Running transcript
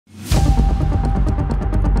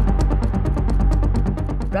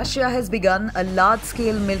Russia has begun a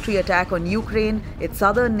large-scale military attack on Ukraine, its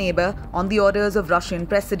southern neighbor, on the orders of Russian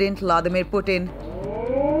President Vladimir Putin.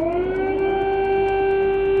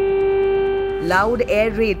 Loud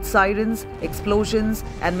air raid sirens, explosions,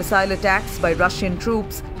 and missile attacks by Russian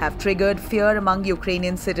troops have triggered fear among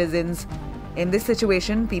Ukrainian citizens. In this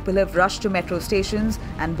situation, people have rushed to metro stations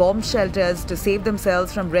and bomb shelters to save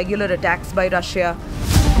themselves from regular attacks by Russia.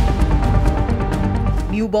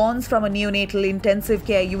 Newborns from a neonatal intensive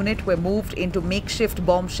care unit were moved into makeshift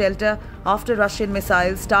bomb shelter after Russian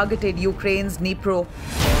missiles targeted Ukraine's Dnipro.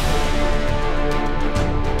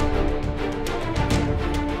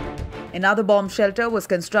 Another bomb shelter was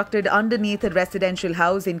constructed underneath a residential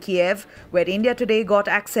house in Kiev, where India Today got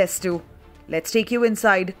access to. Let's take you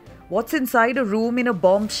inside. What's inside a room in a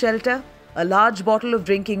bomb shelter? A large bottle of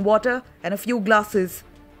drinking water and a few glasses.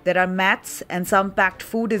 There are mats and some packed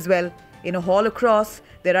food as well. In a hall across,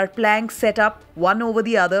 there are planks set up one over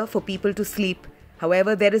the other for people to sleep.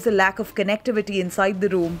 However, there is a lack of connectivity inside the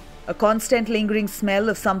room. A constant lingering smell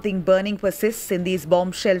of something burning persists in these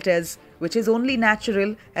bomb shelters, which is only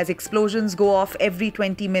natural as explosions go off every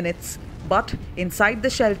 20 minutes. But inside the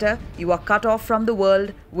shelter, you are cut off from the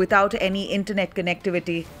world without any internet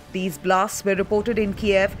connectivity. These blasts were reported in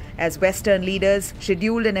Kiev as Western leaders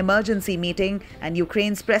scheduled an emergency meeting and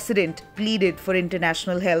Ukraine's president pleaded for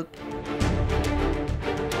international help.